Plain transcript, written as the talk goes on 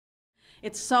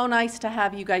It's so nice to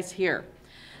have you guys here.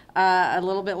 A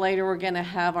little bit later, we're going to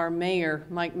have our mayor,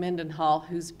 Mike Mendenhall,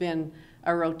 who's been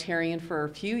a Rotarian for a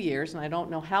few years, and I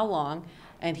don't know how long,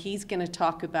 and he's going to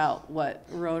talk about what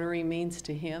Rotary means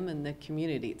to him and the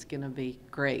community. It's going to be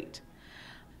great.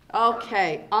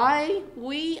 Okay,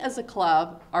 we as a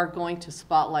club are going to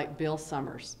spotlight Bill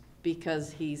Summers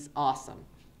because he's awesome.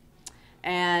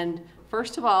 And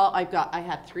first of all, I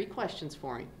had 3 questions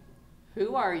for him.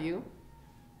 Who are you?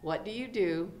 What do you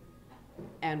do?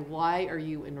 And why are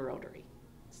you in Rotary?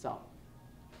 So.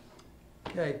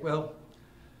 Okay, well,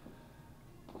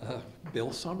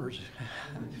 Bill Summers.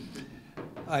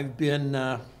 I've been,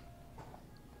 I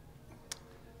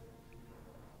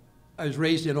was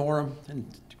raised in Orem and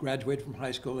graduated from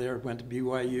high school there, went to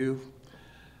BYU,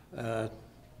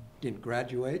 didn't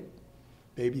graduate.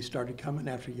 Baby started coming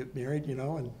after you get married, you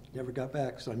know, and never got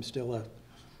back, so I'm still a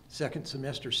second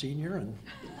semester senior and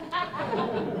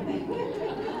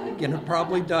gonna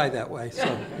probably die that way. So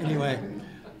anyway,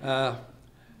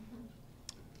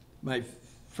 my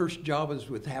first job was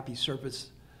with Happy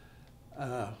Service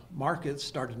Markets,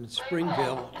 started in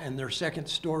Springville, and their second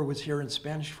store was here in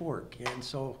Spanish Fork. And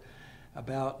so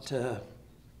about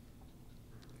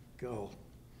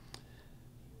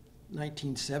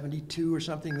 1972 or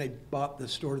something, they bought the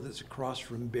store that's across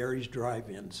from Barry's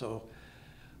Drive-In. So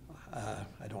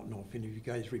I don't know if any of you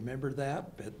guys remember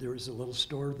that, but there was a little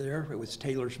store there. It was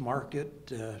Taylor's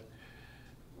Market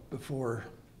before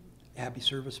Happy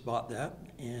Service bought that.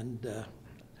 And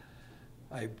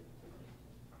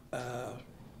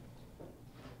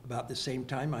about the same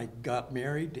time, I got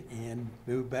married and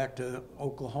moved back to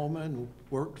Oklahoma and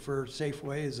worked for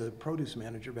Safeway as a produce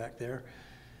manager back there.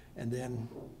 And then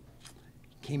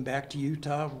came back to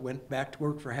Utah, went back to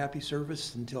work for Happy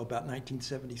Service until about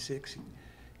 1976.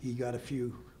 He got a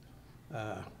few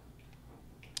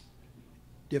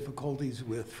difficulties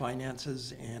with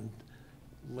finances and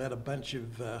let a bunch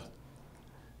of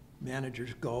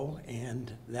managers go,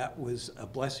 and that was a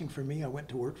blessing for me. I went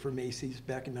to work for Macy's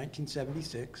back in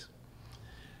 1976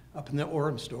 up in the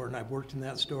Orem store, and I've worked in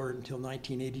that store until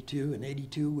 1982. In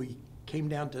 82, we came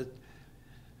down to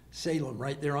Salem,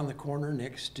 right there on the corner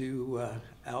next to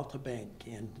Alta Bank,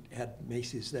 and had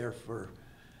Macy's there for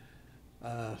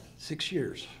 6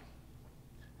 years.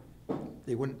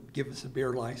 They wouldn't give us a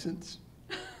beer license.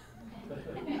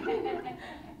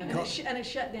 And it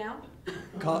shut down?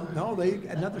 No,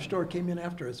 another store came in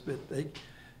after us, but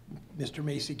Mr.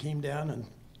 Macy came down and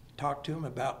talked to him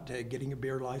about getting a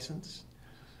beer license.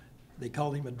 They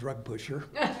called him a drug pusher.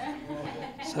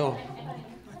 So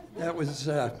that was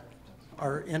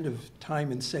our end of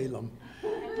time in Salem.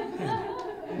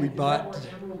 And we bought.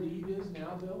 Where Emerald Eve is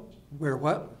now, Bill? Where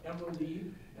what? Emerald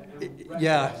Eve.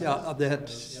 Yeah,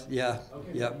 that's yeah,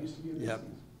 okay, yep, used to be yep,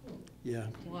 yeah.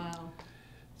 Wow.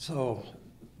 So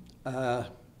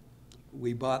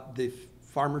we bought the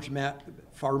Farmer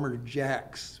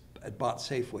Jack's had bought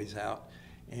Safeways out,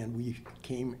 and we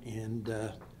came and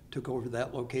took over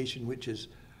that location, which is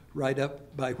right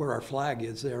up by where our flag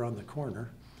is there on the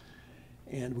corner.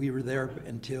 And we were there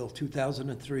until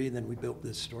 2003, and then we built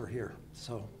this store here.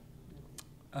 So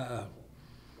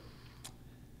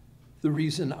the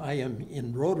reason I am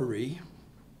in Rotary,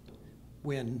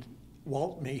 when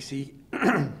Walt Macy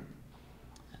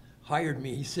hired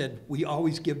me, he said, we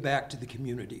always give back to the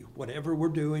community. Whatever we're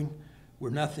doing,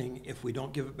 we're nothing if we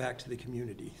don't give it back to the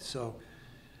community. So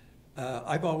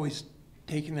I've always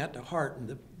taken that to heart,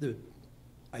 and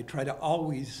I try to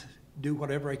always do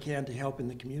whatever I can to help in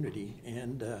the community.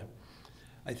 And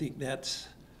I think that's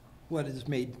what has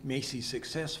made Macy's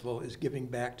successful, is giving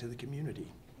back to the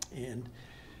community. And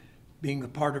being a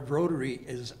part of Rotary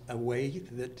is a way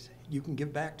that you can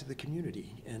give back to the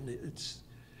community. And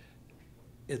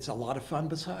it's a lot of fun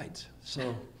besides.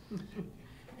 So,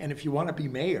 and if you want to be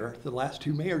mayor, the last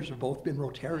 2 mayors have both been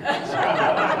Rotarians.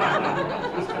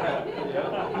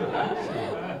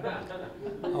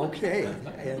 So, okay.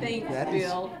 And thanks,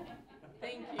 Bill.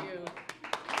 Thank you.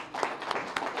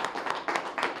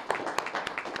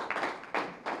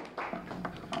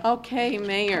 Okay,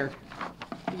 Mayor,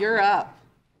 you're up.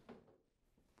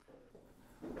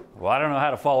 Well, I don't know how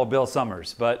to follow Bill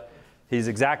Summers, but he's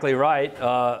exactly right.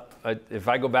 If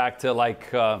I go back to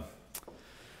like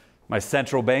my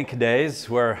central bank days,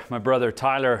 where my brother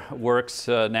Tyler works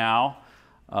now,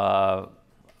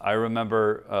 I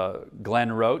remember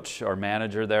Glenn Roach, our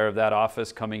manager there of that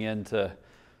office, coming into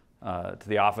to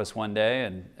the office one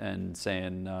day and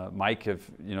saying, Mike, do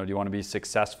you want to be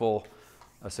successful,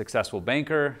 a successful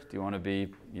banker? Do you want to be,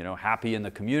 happy in the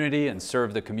community and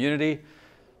serve the community?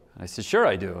 And I said, sure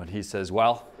I do. And he says,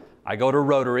 well, I go to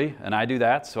Rotary and I do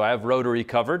that, so I have Rotary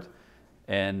covered.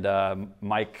 And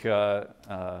Mike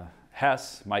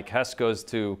Hess goes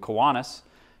to Kiwanis,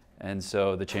 and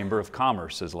so the Chamber of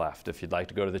Commerce is left if you'd like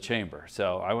to go to the Chamber.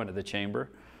 So I went to the Chamber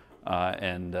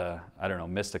and I don't know,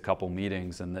 missed a couple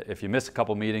meetings. And if you miss a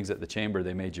couple meetings at the Chamber,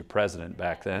 they made you president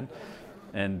back then.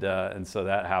 And so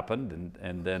that happened.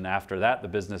 And then after that, the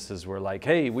businesses were like,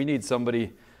 hey, we need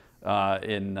somebody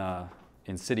in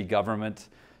city government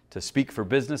to speak for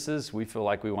businesses. We feel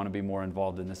like we want to be more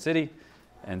involved in the city.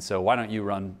 And so why don't you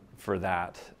run for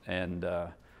that? And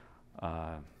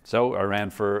so I ran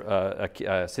for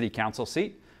a city council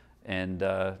seat and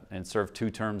served 2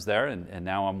 terms there. And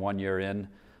now I'm 1 year in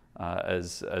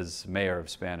as mayor of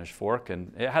Spanish Fork.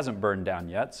 And it hasn't burned down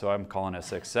yet, so I'm calling it a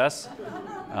success.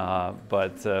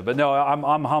 But no,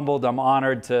 I'm humbled. I'm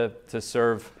honored to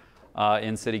serve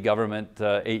in city government,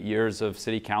 8 years of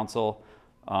city council.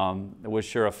 It was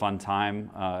sure a fun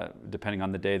time. Depending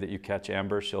on the day that you catch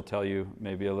Amber, she'll tell you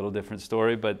maybe a little different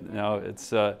story. But no, it's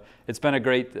been a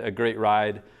great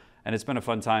ride, and it's been a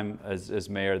fun time as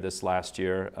mayor this last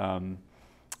year.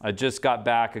 I just got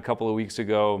back a couple of weeks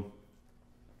ago.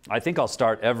 I think I'll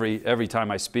start every time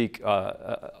I speak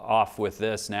off with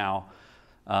this now,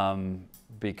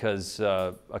 because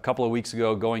a couple of weeks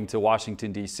ago, going to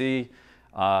Washington, D.C.,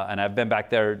 and I've been back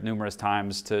there numerous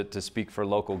times to speak for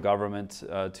local government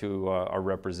to our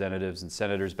representatives and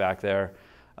senators back there.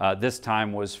 This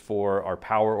time was for our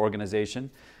power organization.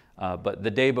 But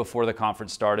the day before the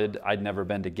conference started, I'd never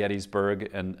been to Gettysburg,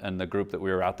 and the group that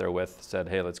we were out there with said,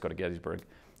 hey, let's go to Gettysburg.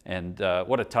 And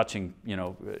what a touching,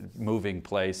 moving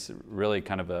place, really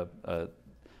kind of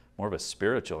more of a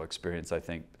spiritual experience, I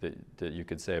think, that you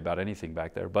could say about anything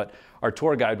back there. But our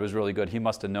tour guide was really good. He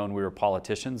must have known we were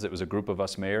politicians. It was a group of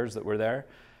us mayors that were there.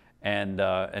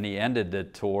 And he ended the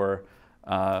tour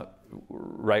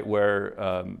right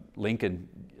where Lincoln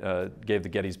gave the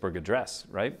Gettysburg Address,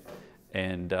 right?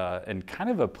 And kind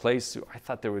of a place, I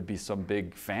thought there would be some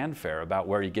big fanfare about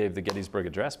where he gave the Gettysburg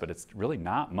Address, but it's really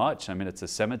not much. I mean, it's a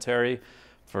cemetery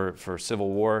for Civil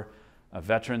War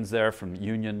veterans there from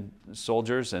Union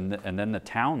soldiers, and then the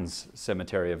town's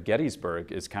cemetery of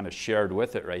Gettysburg is kind of shared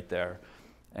with it right there.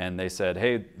 And they said,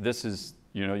 hey, this is,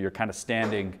 you're kind of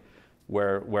standing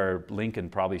where Lincoln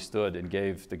probably stood and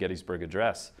gave the Gettysburg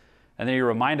Address. And then he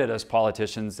reminded us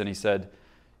politicians, and he said,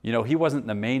 he wasn't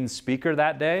the main speaker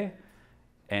that day.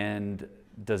 And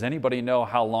does anybody know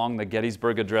how long the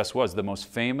Gettysburg Address was? The most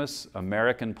famous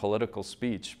American political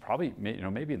speech, probably,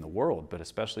 maybe in the world, but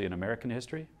especially in American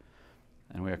history.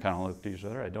 And we kind of looked at each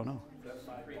other, I don't know.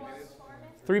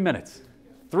 3 minutes.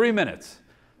 3 minutes.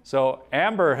 So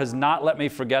Amber has not let me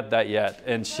forget that yet.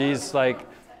 And she's like,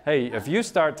 hey, if you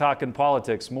start talking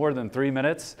politics more than 3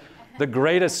 minutes, the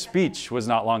greatest speech was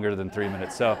not longer than 3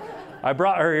 minutes. So I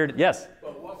brought her here. Yes?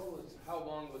 How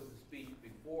long was the speech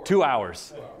before? 2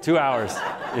 hours. 2 hours.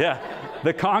 Yeah.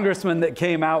 The congressman that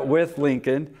came out with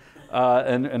Lincoln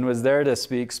and was there to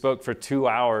speak spoke for 2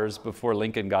 hours before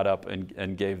Lincoln got up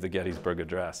and gave the Gettysburg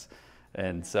Address.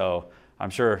 And so I'm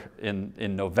sure in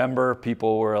November,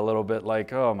 people were a little bit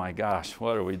like, oh my gosh,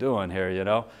 what are we doing here,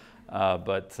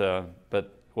 But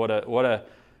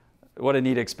what a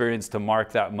neat experience to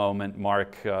mark that moment.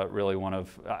 Mark really one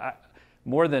of,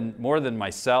 more than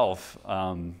myself,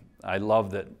 I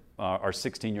love that our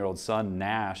 16-year-old son,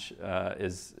 Nash,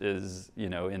 is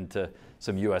into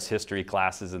some U.S. history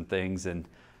classes and things.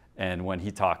 And when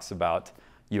he talks about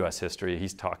U.S. history, he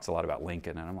talks a lot about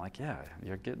Lincoln. And I'm like, yeah,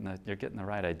 you're getting the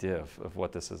right idea of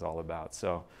what this is all about.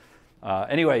 So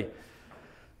anyway,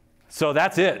 so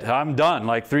that's it. I'm done.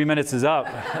 Like 3 minutes is up.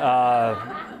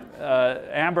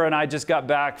 Amber and I just got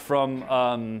back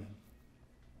from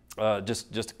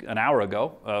just an hour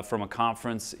ago from a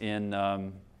conference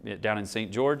down in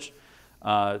St. George.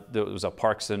 There was a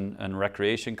Parks and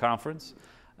Recreation conference.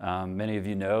 Many of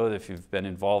you know that if you've been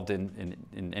involved in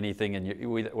anything,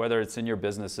 whether it's in your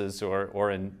businesses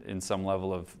or in some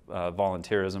level of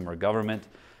volunteerism or government,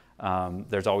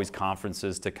 there's always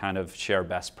conferences to kind of share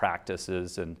best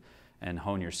practices and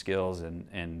hone your skills.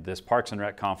 And this Parks and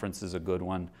Rec conference is a good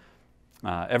one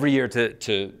every year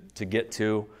to get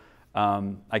to.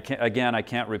 I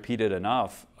can't repeat it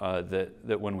enough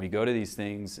that when we go to these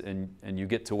things and you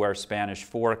get to wear Spanish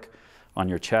Fork on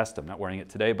your chest, I'm not wearing it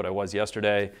today, but I was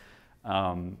yesterday,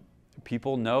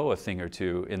 people know a thing or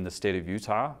two in the state of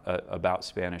Utah about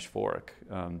Spanish Fork.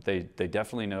 They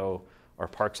definitely know our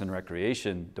Parks and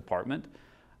Recreation department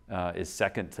is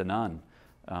second to none.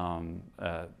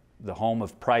 The home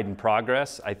of pride and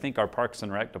progress. I think our Parks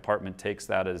and Rec department takes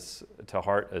that to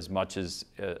heart as much as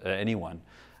anyone.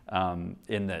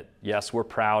 In that, yes, we're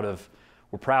proud of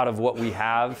what we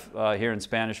have here in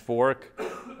Spanish Fork.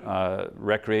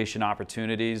 recreation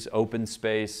opportunities, open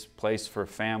space, place for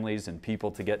families and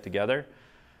people to get together.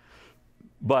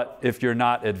 But if you're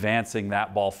not advancing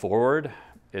that ball forward,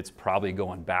 it's probably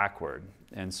going backward.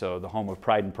 And so the home of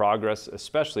Pride and Progress,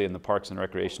 especially in the Parks and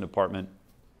Recreation Department,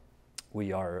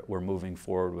 we're moving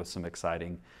forward with some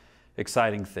exciting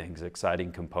things,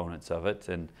 exciting components of it.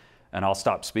 And I'll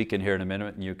stop speaking here in a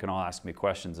minute, and you can all ask me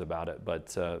questions about it.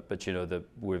 But you know,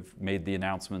 we've made the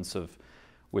announcements of,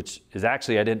 which is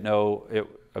actually, I didn't know,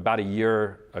 about a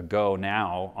year ago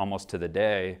now, almost to the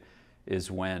day,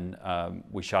 is when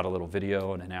we shot a little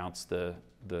video and announced the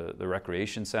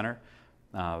recreation center,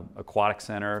 aquatic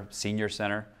center, senior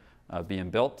center being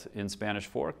built in Spanish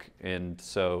Fork. And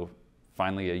so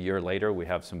finally, a year later, we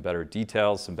have some better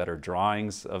details, some better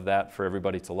drawings of that for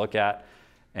everybody to look at.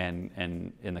 And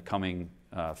in the coming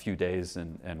few days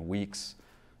and weeks,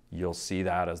 you'll see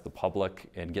that as the public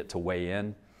and get to weigh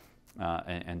in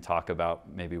and talk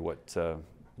about maybe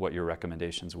what your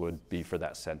recommendations would be for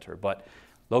that center. But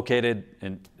located,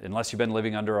 unless you've been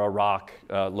living under a rock,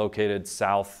 located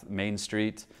South Main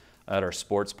Street at our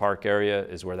sports park area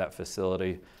is where that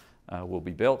facility will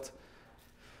be built.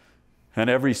 And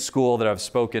every school that I've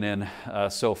spoken in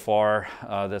so far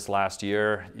this last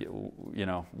year, you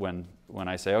know, when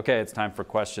I say, okay, it's time for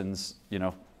questions, you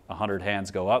know, 100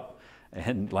 hands go up.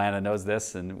 And Lana knows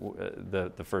this, and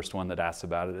the first one that asks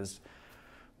about it is,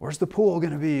 where's the pool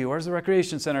going to be? Where's the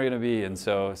recreation center going to be? And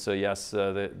so yes,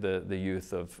 the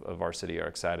youth of our city are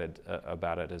excited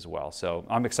about it as well. So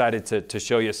I'm excited to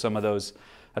show you some of those.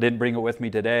 I didn't bring it with me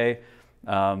today,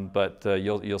 but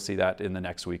you'll see that in the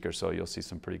next week or so. You'll see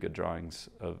some pretty good drawings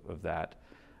of that.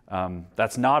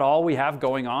 That's not all we have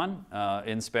going on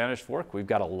in Spanish Fork. We've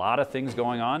got a lot of things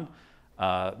going on.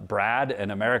 Brad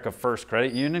and America First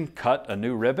Credit Union cut a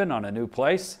new ribbon on a new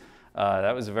place.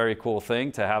 That was a very cool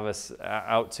thing to have us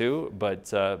out to,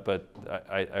 but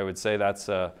I would say that's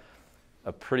a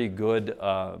pretty good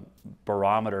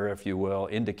barometer, if you will,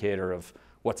 indicator of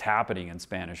what's happening in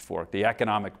Spanish Fork. The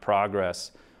economic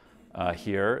progress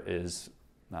here is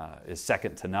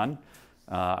second to none.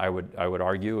 I would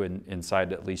argue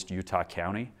inside at least Utah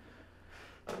County.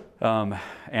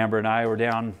 Amber and I were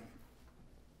down,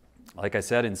 like I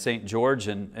said, in St. George,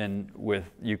 and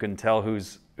you can tell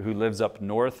who lives up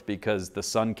north because the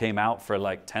sun came out for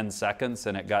like 10 seconds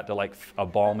and it got to like a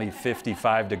balmy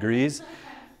 55 degrees,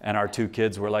 and our two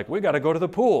kids were like, we got to go to the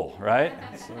pool, right?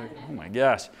 It's like, oh my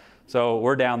gosh. So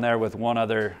we're down there with one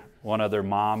other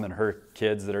mom and her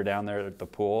kids that are down there at the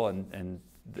pool, and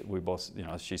we both, you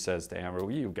know, she says to Amber,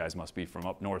 well, you guys must be from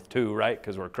up north too, right?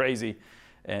 Because we're crazy.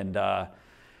 And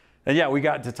yeah, we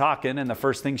got to talking, and the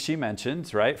first thing she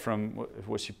mentioned, right, from,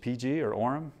 was she PG or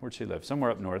Orem? Where'd she live?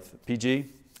 Somewhere up north,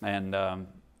 PG. And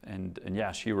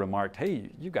yeah, she remarked, hey,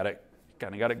 you kind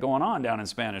of got it going on down in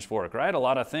Spanish Fork, right? A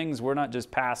lot of things, we're not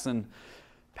just passing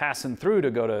through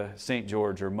to go to St.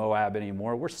 George or Moab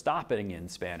anymore. We're stopping in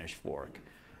Spanish Fork.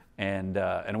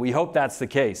 And we hope that's the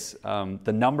case.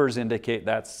 The numbers indicate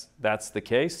that's the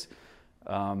case.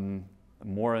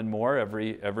 More and more,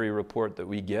 every report that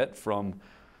we get from,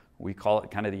 we call it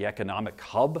kind of the economic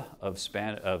hub of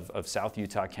South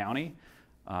Utah County,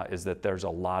 is that there's a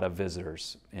lot of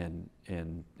visitors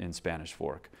in Spanish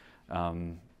Fork. A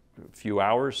few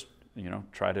hours, you know,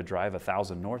 try to drive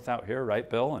 1,000 north out here, right,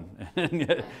 Bill,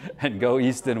 and go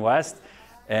east and west.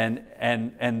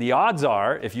 And the odds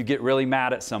are, if you get really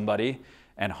mad at somebody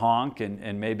and honk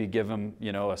and maybe give them,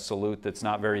 you know, a salute that's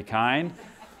not very kind,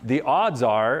 the odds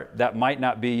are that might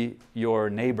not be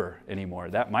your neighbor anymore.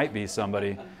 That might be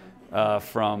somebody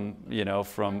from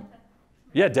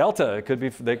Delta.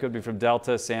 They could be from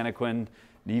Delta, Santaquin,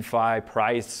 Nephi,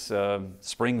 Price,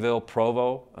 Springville,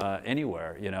 Provo,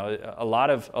 anywhere. You know, a lot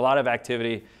of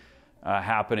activity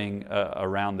happening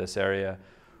around this area.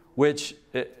 Which,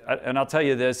 and I'll tell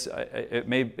you this, it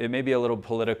may be a little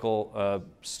political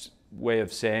way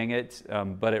of saying it,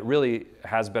 but it really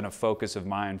has been a focus of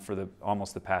mine for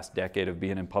almost the past decade of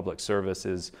being in public service,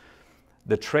 is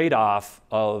the trade-off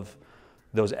of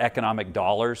those economic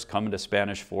dollars coming to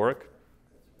Spanish Fork,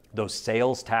 those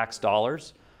sales tax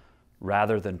dollars,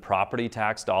 rather than property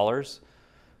tax dollars.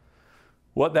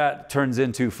 What that turns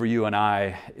into for you and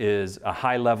I is a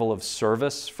high level of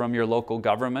service from your local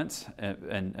government,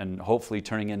 and hopefully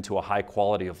turning into a high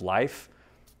quality of life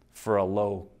for a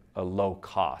low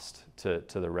cost to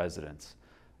the residents.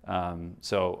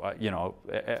 You know,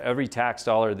 every tax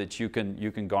dollar that you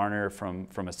can garner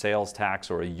from a sales tax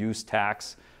or a use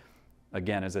tax,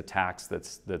 again, is a tax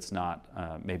that's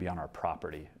not maybe on our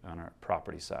property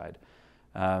side,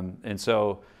 and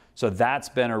so that's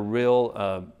been a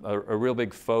real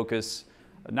big focus.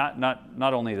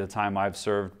 not only the time I've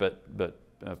served, but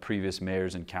previous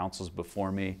mayors and councils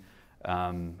before me.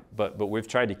 But we've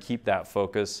tried to keep that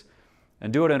focus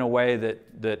and do it in a way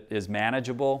that is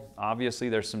manageable. Obviously,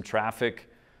 there's some traffic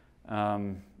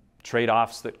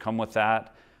trade-offs that come with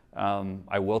that.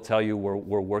 I will tell you,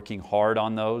 we're working hard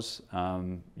on those.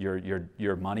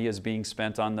 Your money is being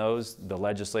spent on those. The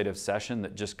legislative session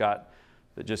that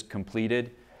just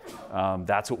completed,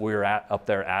 that's what we're up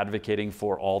there advocating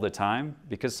for all the time,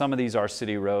 because some of these are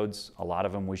city roads. A lot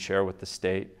of them we share with the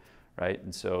state, right?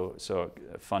 And so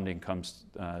funding comes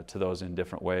to those in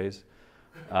different ways.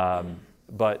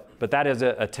 But that is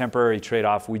a temporary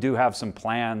trade-off. We do have some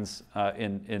plans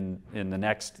in the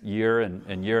next year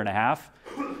and year and a half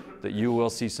that you will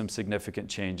see some significant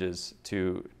changes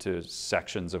to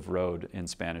sections of road in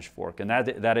Spanish Fork. And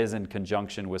that is in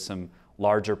conjunction with some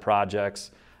larger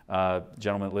projects.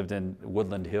 Gentleman that lived in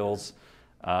Woodland Hills,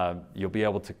 you'll be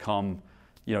able to come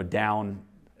down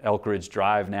Elk Ridge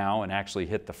Drive now and actually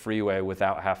hit the freeway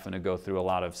without having to go through a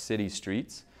lot of city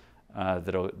streets.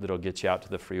 That'll get you out to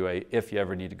the freeway if you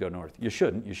ever need to go north. You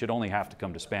shouldn't. You should only have to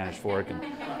come to Spanish Fork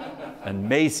and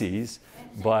Macy's.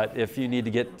 But if you need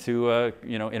to get to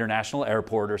International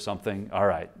Airport or something, all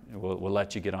right, we'll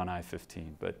let you get on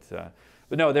I-15. But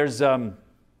no, there's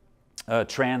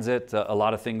transit. A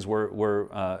lot of things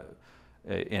we're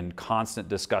in constant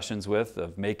discussions with,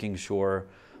 of making sure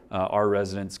our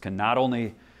residents can not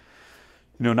only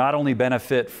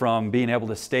benefit from being able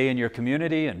to stay in your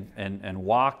community and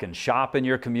walk and shop in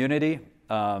your community,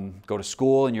 go to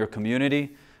school in your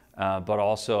community, but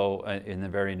also in the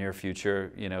very near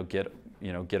future,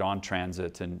 get on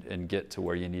transit and get to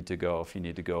where you need to go if you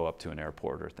need to go up to an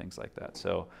airport or things like that.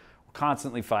 So we're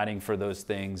constantly fighting for those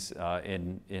things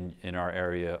in our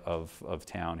area of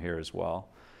town here as well.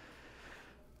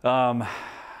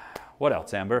 What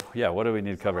else, Amber? Yeah, what do we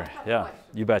need to cover? Yeah,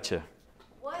 you betcha.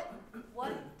 What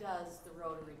does the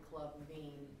Rotary Club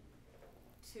mean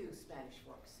to Spanish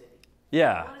Fork City?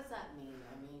 Yeah. What does that mean?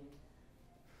 I mean,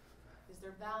 is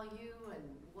there value, and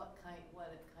what kind of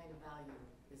value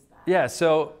is that? Yeah,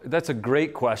 so that's a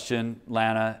great question,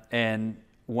 Lana. And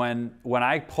when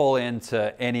I pull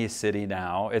into any city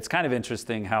now, it's kind of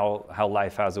interesting how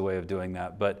life has a way of doing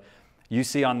that. But you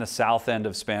see on the south end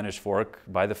of Spanish Fork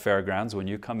by the fairgrounds, when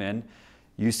you come in,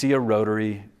 you see a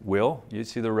Rotary wheel, you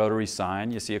see the Rotary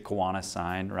sign, you see a Kiwanis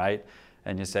sign, right?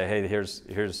 And you say, hey, here's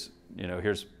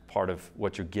part of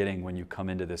what you're getting when you come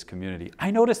into this community.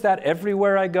 I notice that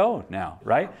everywhere I go now,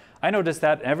 right? I notice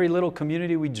that every little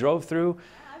community we drove through.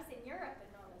 I was in Europe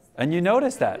and noticed. And you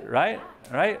notice that, right?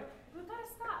 Yeah. Right? We've got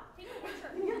to stop. Take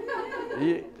a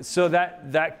picture. So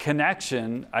that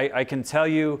connection, I can tell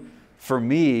you, for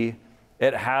me,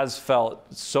 it has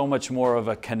felt so much more of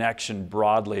a connection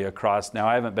broadly across. Now,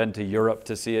 I haven't been to Europe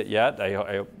to see it yet.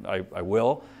 I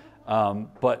will.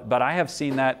 But I have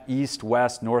seen that east,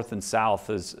 west, north, and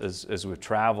south as we've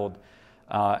traveled.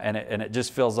 And it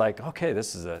just feels like, okay,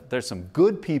 there's some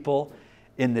good people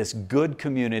in this good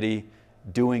community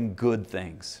doing good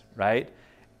things, right?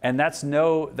 And that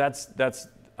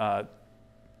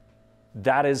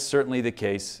is certainly the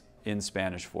case in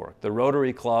Spanish Fork. The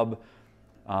Rotary Club,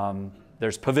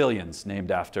 there's pavilions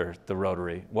named after the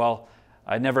Rotary. Well,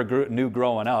 I never knew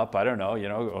growing up, I don't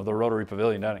know, the Rotary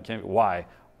Pavilion down at Camp. Why?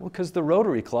 Well, because the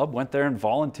Rotary Club went there and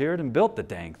volunteered and built the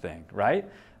dang thing, right?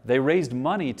 They raised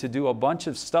money to do a bunch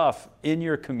of stuff in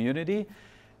your community,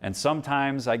 and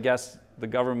sometimes I guess the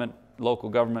local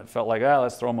government felt like,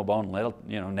 let's throw them a bone and let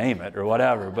them, name it or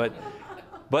whatever.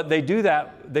 But they do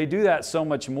that so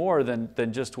much more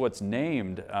than just what's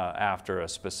named after a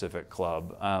specific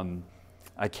club.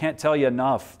 I can't tell you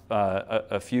enough.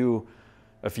 A few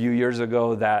years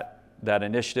ago, that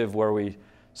initiative where we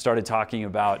started talking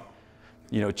about,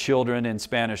 children in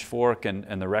Spanish Fork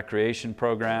and the recreation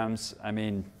programs. I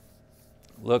mean,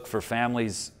 look, for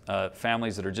families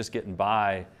that are just getting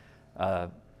by,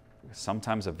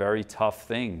 sometimes a very tough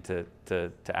thing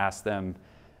to ask them,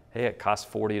 hey, it costs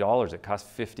 $40, it costs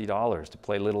 $50 to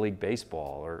play Little League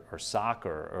Baseball or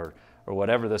soccer or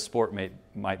whatever the sport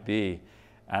might be.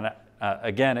 And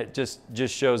again, it just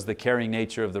shows the caring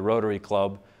nature of the Rotary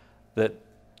Club, that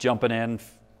jumping in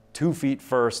 2 feet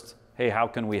first, hey, how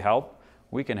can we help?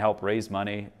 We can help raise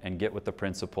money and get with the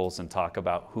principals and talk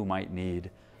about who might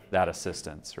need that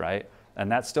assistance, right?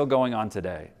 And that's still going on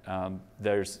today.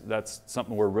 That's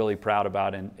something we're really proud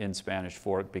about in Spanish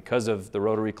Fork because of the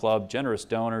Rotary Club, generous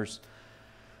donors.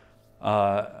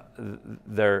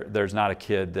 There's not a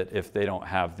kid that if they don't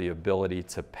have the ability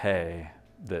to pay,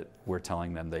 that we're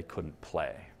telling them they couldn't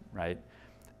play, right?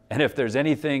 And if there's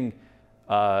anything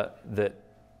that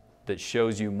that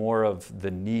shows you more of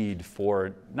the need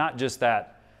for not just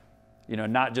that,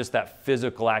 not just that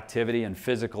physical activity and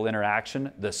physical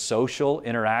interaction, the social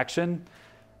interaction,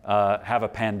 have a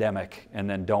pandemic and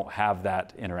then don't have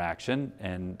that interaction.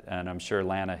 And I'm sure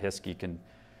Lana Hiskey can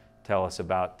tell us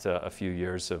about a few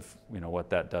years of what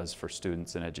that does for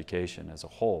students and education as a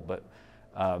whole. But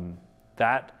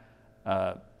that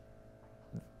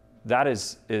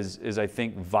is I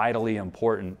think vitally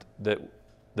important that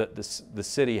the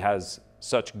city has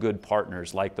such good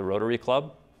partners like the Rotary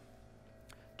Club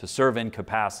to serve in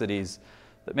capacities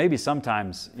that maybe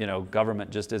sometimes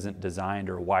government just isn't designed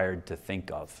or wired to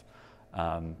think of.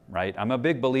 Right? I'm a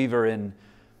big believer in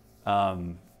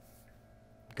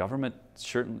government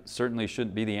certainly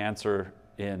shouldn't be the answer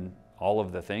in all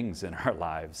of the things in our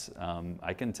lives.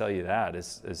 I can tell you that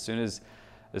as soon as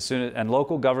and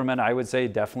local government, I would say,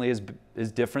 definitely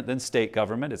is different than state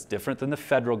government. It's different than the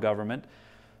federal government.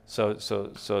 So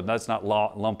let's not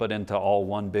lump it into all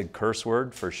one big curse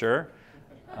word for sure.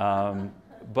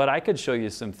 But I could show you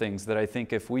some things that I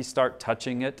think if we start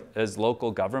touching it as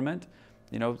local government,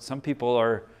 some of the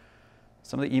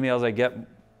emails I get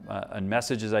and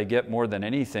messages I get more than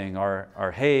anything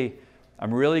are, hey,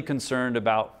 I'm really concerned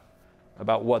about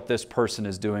what this person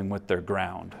is doing with their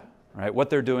ground, right? What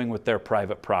they're doing with their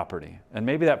private property. And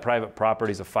maybe that private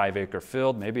property is a 5-acre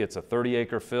field, maybe it's a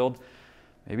 30-acre field,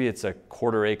 maybe it's a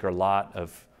 1/4-acre lot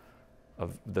of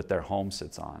that their home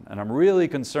sits on. And I'm really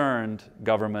concerned,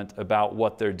 government, about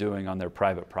what they're doing on their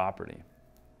private property.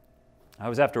 I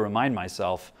always have to remind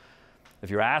myself,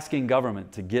 if you're asking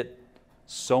government to get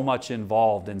so much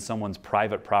involved in someone's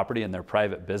private property and their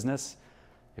private business,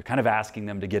 you're kind of asking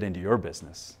them to get into your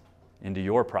business, into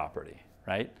your property,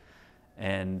 right?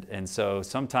 And so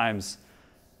sometimes,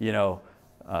 the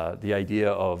idea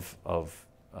of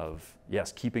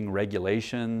yes, keeping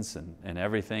regulations and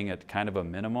everything at kind of a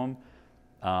minimum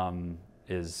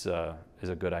is a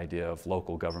good idea of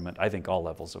local government. I think all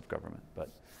levels of government. But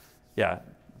yeah,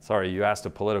 sorry, you asked a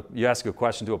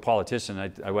question to a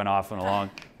politician. I went off and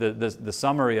along. The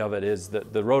summary of it is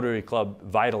that the Rotary Club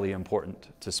vitally important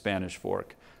to Spanish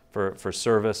Fork for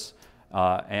service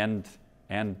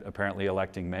and apparently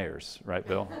electing mayors, right,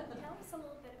 Bill? Tell us a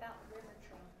little bit about River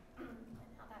Trail and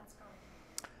how that's going.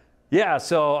 Yeah,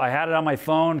 so I had it on my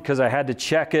phone because I had to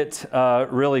check it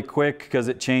really quick because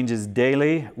it changes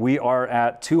daily. We are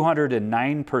at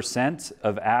 209%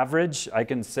 of average. I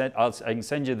can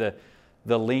send you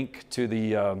the link to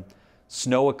the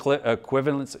snow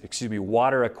equivalence,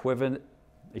 water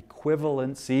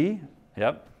equivalency.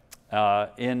 Yep,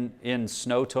 in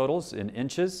snow totals in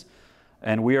inches.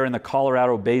 And we are in the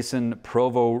Colorado Basin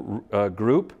Provo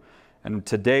group. And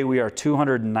today we are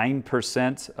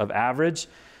 209% of average.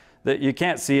 That you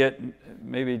can't see it.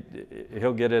 Maybe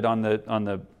he'll get it on the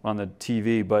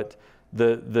TV. But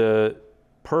the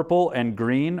purple and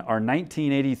green are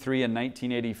 1983 and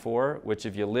 1984, which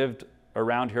if you lived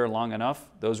around here long enough,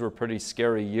 those were pretty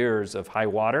scary years of high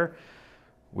water.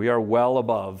 We are well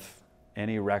above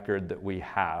any record that we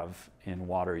have in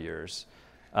water years.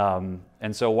 And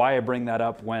so why I bring that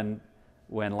up when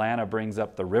Lana brings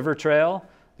up the river trail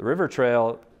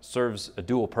serves a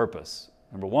dual purpose.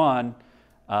 Number one,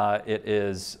 it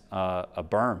is a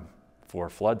berm for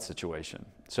flood situation.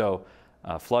 So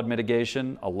flood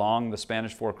mitigation along the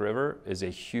Spanish Fork River is a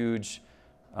huge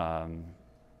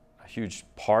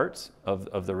part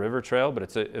of the river trail,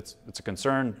 but it's a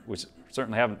concern. We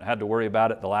certainly haven't had to worry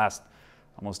about it the last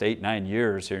almost 8-9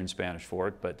 years here in Spanish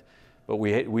Fork, but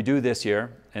we do this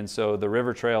year, and so the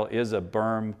river trail is a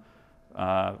berm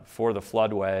for the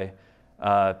floodway.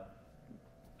 A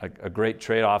great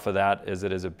trade-off of that is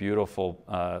it is a beautiful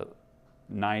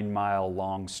 9-mile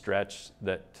long stretch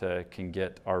that can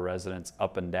get our residents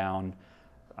up and down,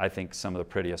 I think, some of the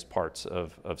prettiest parts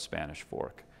of Spanish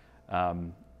Fork.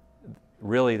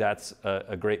 Really, that's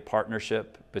a great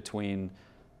partnership between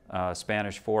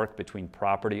Spanish Fork, between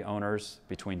property owners,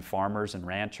 between farmers and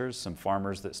ranchers, some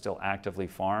farmers that still actively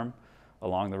farm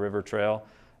along the river trail.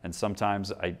 And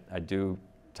sometimes I do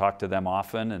talk to them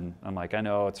often, and I'm like, I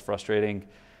know it's frustrating.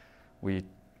 When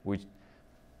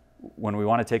we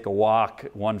want to take a walk,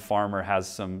 one farmer has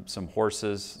some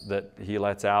horses that he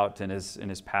lets out in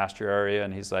his pasture area,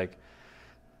 and he's like,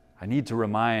 I need to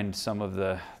remind some of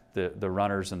the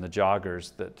runners and the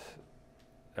joggers that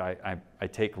I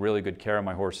take really good care of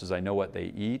my horses. I know what they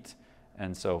eat,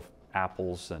 and so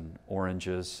apples and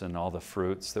oranges and all the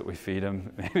fruits that we feed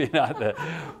them, maybe not the.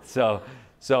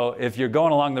 So if you're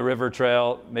going along the river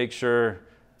trail, make sure,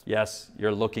 yes,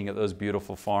 you're looking at those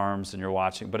beautiful farms and you're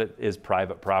watching, but it is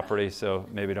private property, so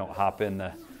maybe don't hop in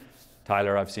the.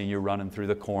 Tyler, I've seen you running through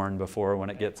the corn before when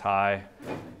it gets high.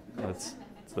 Let's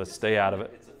stay out of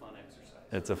it.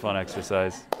 It's a fun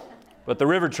exercise. But the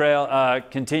river trail,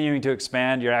 continuing to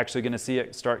expand, you're actually going to see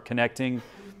it start connecting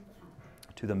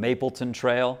to the Mapleton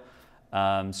Trail.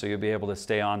 So you'll be able to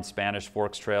stay on Spanish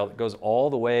Forks Trail. It goes all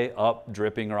the way up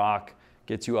Dripping Rock,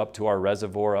 gets you up to our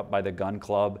reservoir up by the gun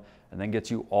club, and then gets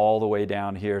you all the way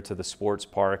down here to the sports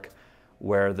park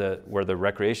where the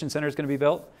recreation center is going to be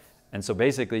built. And so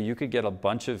basically you could get a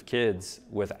bunch of kids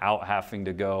without having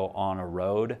to go on a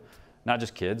road. Not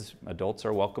just kids, adults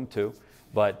are welcome too.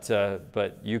 But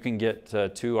you can get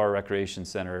to our recreation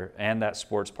center and that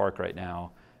sports park right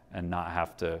now and not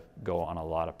have to go on a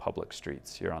lot of public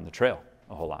streets. You're on the trail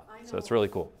a whole lot. So it's really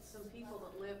cool. Some people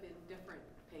that live in different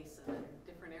Payson and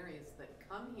different areas that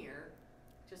come here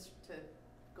just to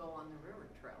go on the river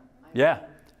trail.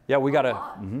 Yeah, we got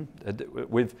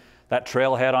that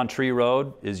trailhead on Tree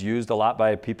Road is used a lot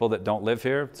by people that don't live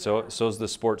here. So's the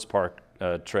sports park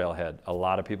trailhead. A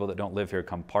lot of people that don't live here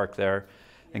come park there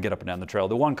and get up and down the trail.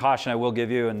 The one caution I will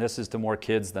give you, and this is to more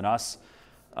kids than us,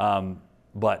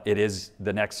 but it is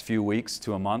the next few weeks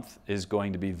to a month is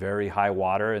going to be very high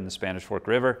water in the Spanish Fork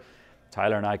River.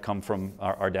 Tyler and I come from,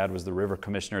 our dad was the river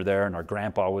commissioner there, and our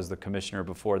grandpa was the commissioner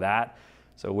before that.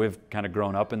 So we've kind of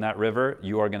grown up in that river.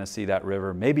 You are going to see that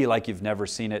river maybe like you've never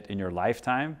seen it in your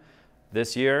lifetime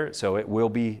this year. So it will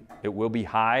be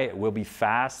high, it will be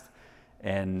fast,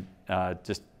 and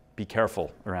just be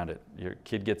careful around it. Your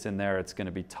kid gets in there, it's going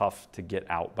to be tough to get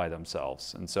out by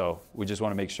themselves. And so we just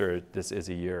want to make sure this is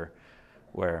a year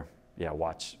where,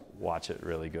 watch it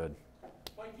really good.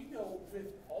 Mike, with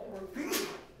all the work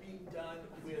being done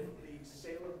with the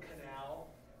Salem Canal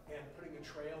and putting a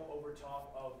trail over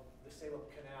top of the Salem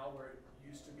Canal where it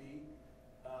used to be,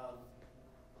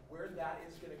 where that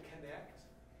is going to connect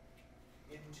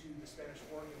into the Spanish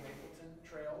Fork and Mapleton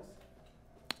trails?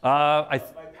 By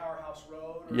Powerhouse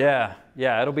Road?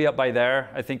 Yeah, it'll be up by there.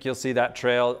 I think you'll see that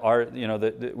trail.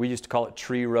 We used to call it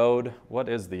Tree Road. What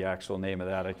is the actual name of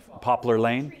that? Poplar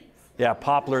Lane? Yeah,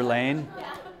 Poplar Lane.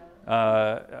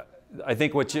 I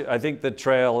think the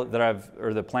trail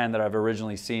the plan that I've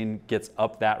originally seen gets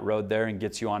up that road there and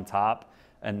gets you on top,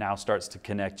 and now starts to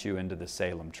connect you into the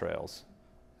Salem trails.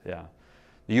 Yeah.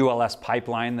 The ULS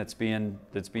pipeline that's being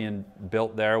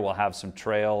built there will have some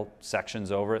trail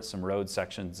sections over it, some road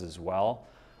sections as well.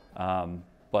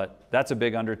 But that's a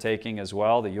big undertaking as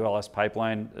well. The ULS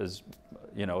pipeline is,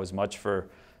 as much for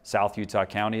South Utah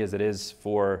County as it is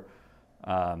for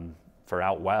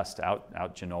out west,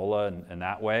 out Genola and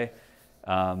that way.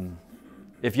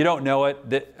 If you don't know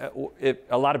it,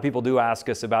 a lot of people do ask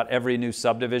us about every new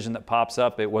subdivision that pops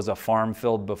up. It was a farm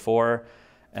field before.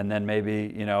 And then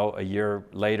maybe, a year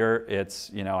later, it's,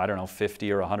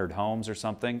 50 or 100 homes or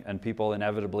something. And people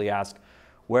inevitably ask,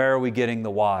 where are we getting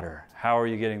the water? How are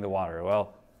you getting the water?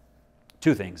 Well,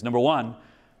 two things. Number one,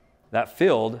 that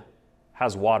field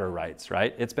has water rights,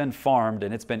 right? It's been farmed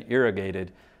and it's been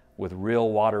irrigated with real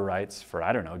water rights for,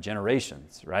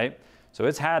 generations, right? So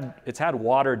it's had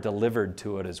water delivered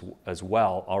to it as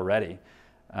well already.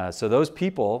 So those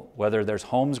people, whether there's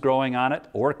homes growing on it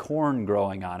or corn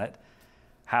growing on it,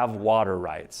 have water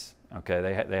rights. Okay,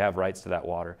 they have rights to that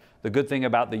water. The good thing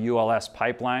about the ULS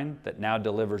pipeline that now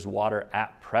delivers water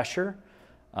at pressure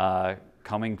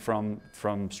coming from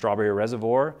Strawberry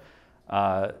Reservoir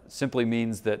simply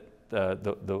means that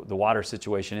the water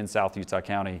situation in South Utah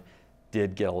County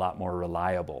did get a lot more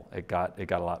reliable. It got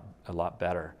a lot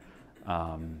better.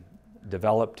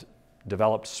 Developed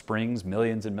springs,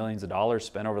 millions and millions of dollars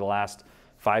spent over the last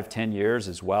 5-10 years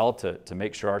as well to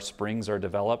make sure our springs are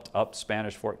developed up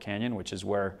Spanish Fork Canyon, which is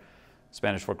where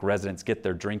Spanish Fork residents get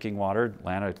their drinking water.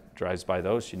 Lana drives by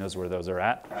those. She knows where those are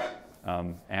at.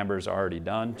 Amber's already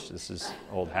done. This is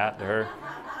old hat to her.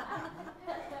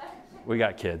 We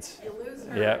got kids. You lose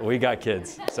her. Yeah, we got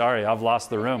kids. Sorry, I've lost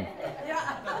the room.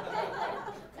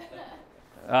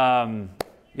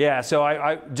 So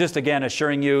I just again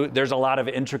assuring you there's a lot of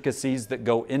intricacies that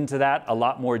go into that, a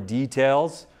lot more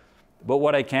details. But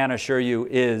what I can assure you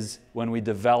is when we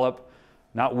develop,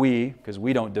 not we, because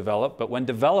we don't develop, but when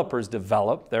developers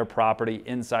develop their property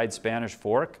inside Spanish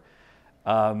Fork,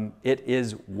 it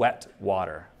is wet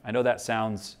water. I know that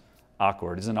sounds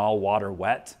awkward. Isn't all water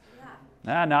wet?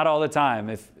 Yeah. Not all the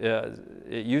time. It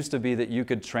used to be that you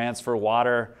could transfer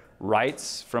water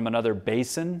rights from another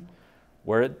basin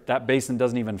where that basin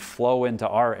doesn't even flow into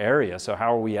our area. So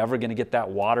how are we ever going to get that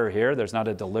water here? There's not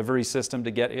a delivery system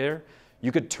to get here.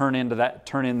 You could turn in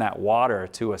that water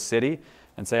to a city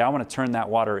and say, I want to turn that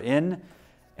water in,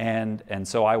 and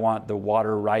so I want the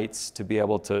water rights to be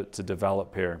able to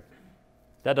develop here.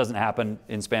 That doesn't happen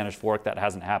in Spanish Fork. That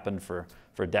hasn't happened for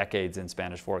decades in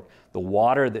Spanish Fork. The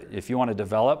water that, if you want to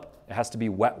develop, it has to be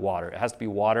wet water. It has to be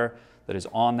water that is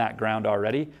on that ground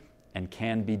already and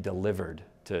can be delivered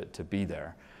to be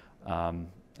there. And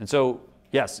so,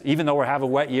 yes, even though we have a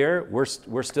wet year,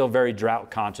 we're still very drought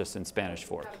conscious in Spanish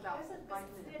Fork. Doesn't the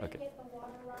city Okay. get the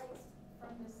water rights from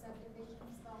the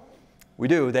subdivisions though? We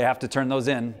do. They have to turn those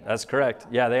in. That's correct.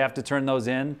 Yeah, they have to turn those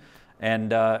in.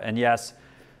 And yes,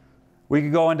 we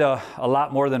could go into a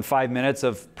lot more than 5 minutes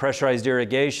of pressurized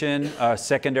irrigation,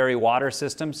 secondary water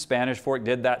systems. Spanish Fork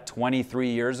did that 23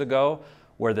 years ago,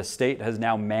 where the state has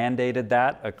now mandated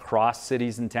that across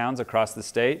cities and towns across the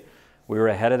state. We were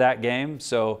ahead of that game,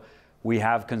 so we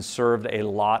have conserved a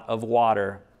lot of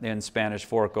water in Spanish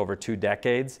Fork over 2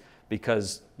 decades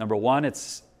because, number one,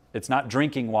 it's not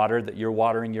drinking water that you're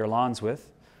watering your lawns with.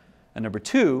 And number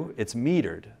two, it's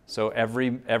metered. So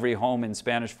every home in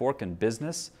Spanish Fork and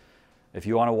business, if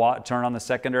you want to turn on the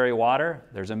secondary water,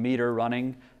 there's a meter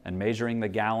running and measuring the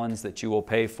gallons that you will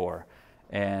pay for.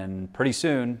 And pretty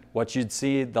soon, what you'd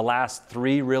see the last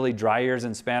 3 really dry years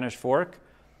in Spanish Fork,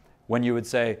 when you would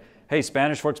say, hey,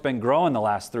 Spanish Fork's been growing the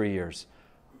last 3 years,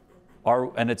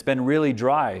 and it's been really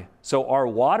dry. So our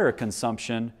water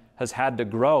consumption has had to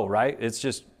grow, right? It's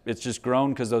just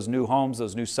grown because those new homes,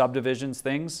 those new subdivisions,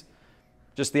 things.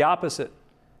 Just the opposite.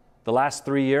 The last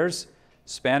 3 years,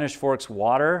 Spanish Fork's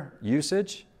water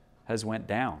usage has went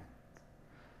down.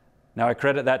 Now I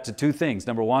credit that to 2 things.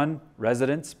 Number one,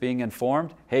 residents being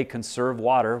informed, hey, conserve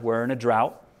water, we're in a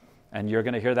drought. And you're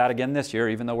going to hear that again this year,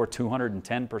 even though we're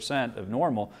 210% of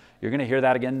normal. You're going to hear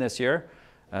that again this year.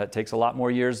 It takes a lot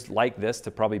more years like this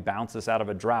to probably bounce us out of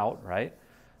a drought, right?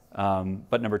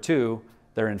 But number 2,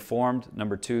 they're informed.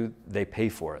 Number 2, they pay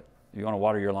for it. You want to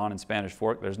water your lawn in Spanish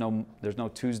Fork, there's no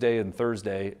Tuesday and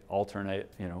Thursday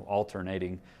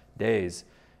alternating days.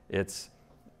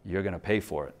 You're going to pay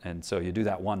for it. And so you do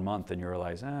that 1 month and you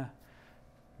realize,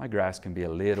 my grass can be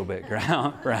a little bit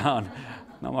brown.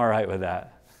 I'm all right with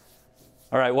that.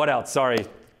 All right, what else? Sorry,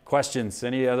 questions?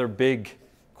 Any other big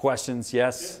questions?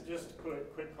 Yes? Just a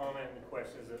quick comment and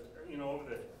question is that, over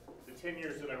the 10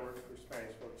 years that I worked for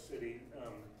Spanish Fork City,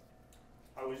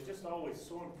 I was just always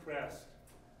so impressed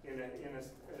in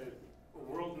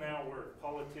a world now where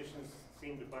politicians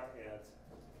seem to butt heads,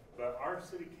 but our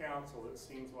city council, it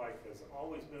seems like, has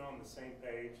always been on the same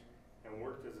page and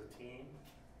worked as a team.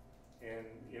 And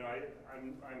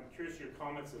I'm curious your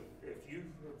comments if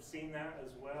you've seen that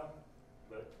as well.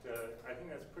 But I think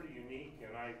that's pretty unique,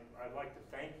 and I'd like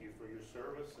to thank you for your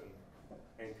service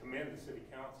and commend the city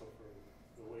council for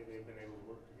the way they've been able to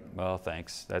work together. Well,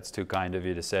 thanks. That's too kind of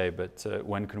you to say, but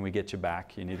when can we get you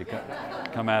back? You need to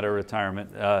come out of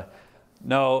retirement.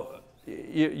 No,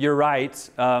 you're right.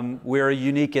 We're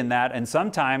unique in that, and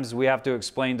sometimes we have to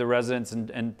explain to residents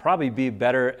and probably be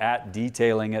better at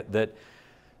detailing it that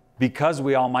because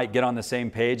we all might get on the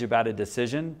same page about a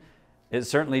decision, it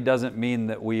certainly doesn't mean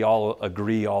that we all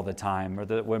agree all the time or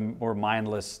that we're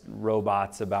mindless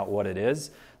robots about what it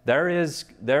is. There is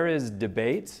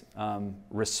debate,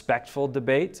 respectful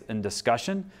debate and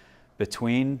discussion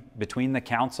between the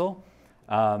council.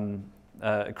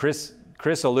 Chris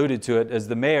alluded to it as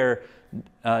the mayor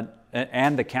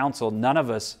and the council. None of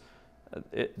us,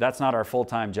 that's not our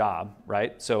full-time job,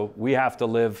 right? So we have to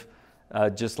live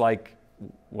just like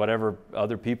whatever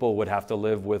other people would have to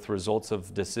live with results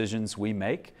of decisions we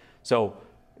make. So,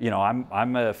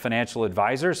 I'm a financial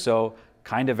advisor, so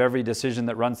kind of every decision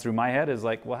that runs through my head is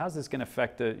like, well, how's this going to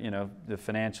affect the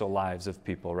financial lives of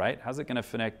people, right? How's it going to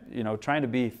affect, trying to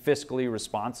be fiscally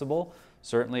responsible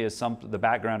certainly is the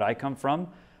background I come from.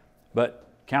 But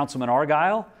Councilman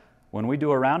Argyle, when we do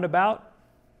a roundabout,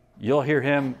 you'll hear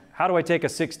him, how do I take a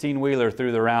 16-wheeler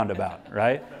through the roundabout,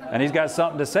 right? And he's got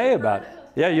something to say about it.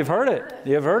 Yeah, you've heard it.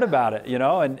 You've heard about it,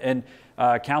 and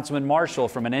Councilman Marshall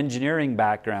from an engineering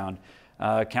background,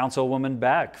 Councilwoman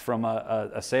Beck from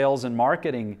a sales and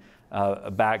marketing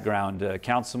background,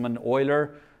 Councilman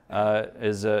Euler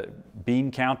is a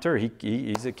bean counter.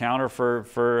 He's a counter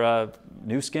for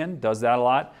New Skin, does that a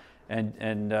lot,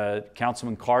 and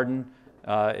Councilman Cardin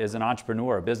is an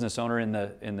entrepreneur, a business owner in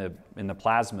the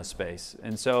plasma space,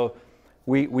 and so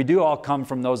we do all come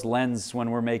from those lenses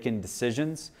when we're making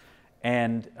decisions.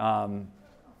 And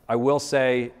I will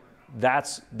say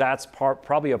that's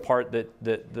probably a part that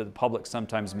the public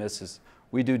sometimes misses.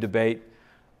 We do debate,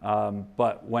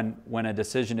 but when a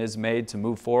decision is made to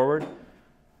move forward,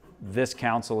 this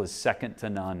council is second to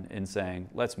none in saying,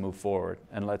 let's move forward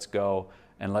and let's go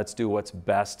and let's do what's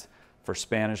best for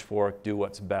Spanish Fork, do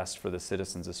what's best for the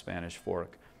citizens of Spanish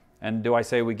Fork. And do I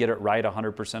say we get it right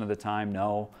 100% of the time?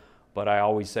 No. but I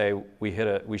always say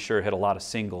we sure hit a lot of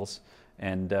singles,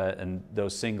 and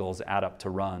those singles add up to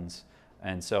runs.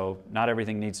 And so not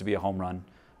everything needs to be a home run,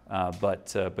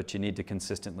 but you need to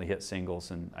consistently hit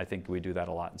singles, and I think we do that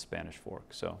a lot in Spanish Fork.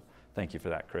 So thank you for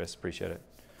that, Chris. Appreciate it.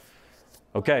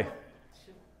 Okay.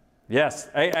 Yes,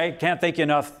 I can't thank you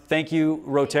enough. Thank you,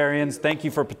 Rotarians. Thank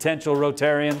you for potential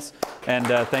Rotarians, and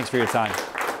thanks for your time.